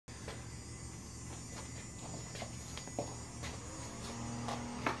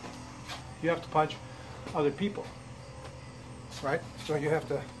you have to punch other people, right? So you have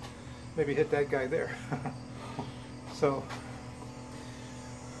to maybe hit that guy there. So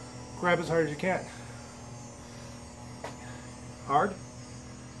grab as hard as you can. Hard.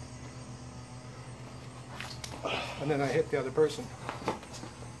 And then I hit the other person.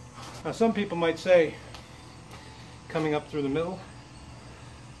 Now some people might say coming up through the middle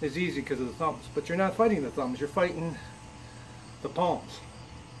is easy because of the thumbs, but you're not fighting the thumbs, you're fighting the palms.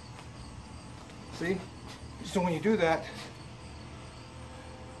 See? So when you do that,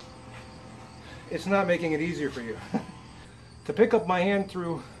 it's not making it easier for you. To pick up my hand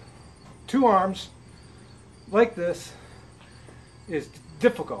through two arms like this is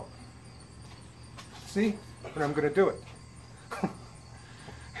difficult. See? But I'm going to do it.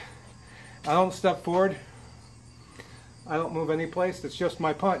 I don't step forward. I don't move any place. It's just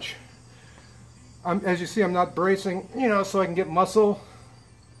my punch. As you see, I'm not bracing, you know, so I can get muscle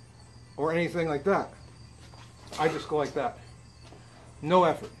or anything like that. I just go like that. No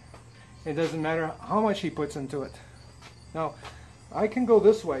effort. It doesn't matter how much he puts into it. Now, I can go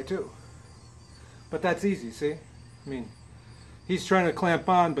this way too. But that's easy, see? I mean, he's trying to clamp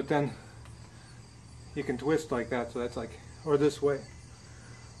on, but then you can twist like that, so that's like, or this way.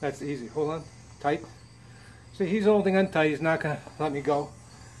 That's easy. Hold on. Tight. See, he's holding on tight. He's not going to let me go.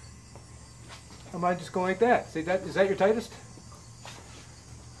 I might just go like that. See, that is that your tightest?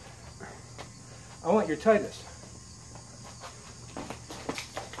 I want your tightest.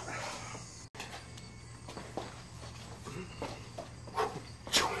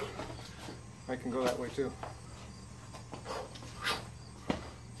 I can go that way too.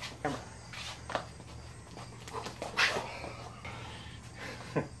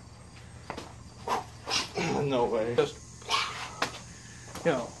 No way. Just,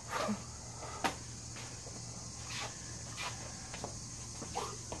 you know.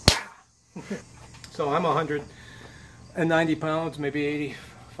 So I'm 190 pounds, maybe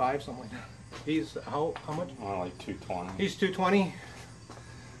 85, something like that. He's how much? Oh, like 220. He's 220.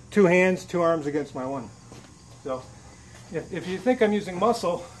 Two hands, two arms against my one. So if you think I'm using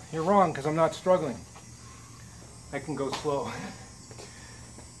muscle, you're wrong, because I'm not struggling. I can go slow.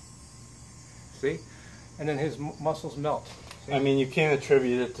 See? And then his muscles melt. See? I mean, you can't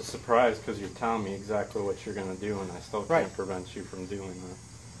attribute it to surprise because you're telling me exactly what you're going to do, and I still can't prevent you from doing that.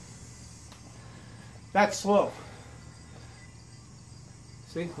 That's slow.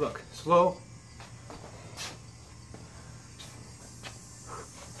 See? Look. Slow.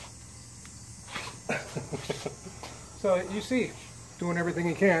 So you see, doing everything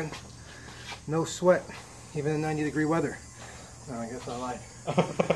you can. No sweat, even in 90-degree weather. No, I guess I lied.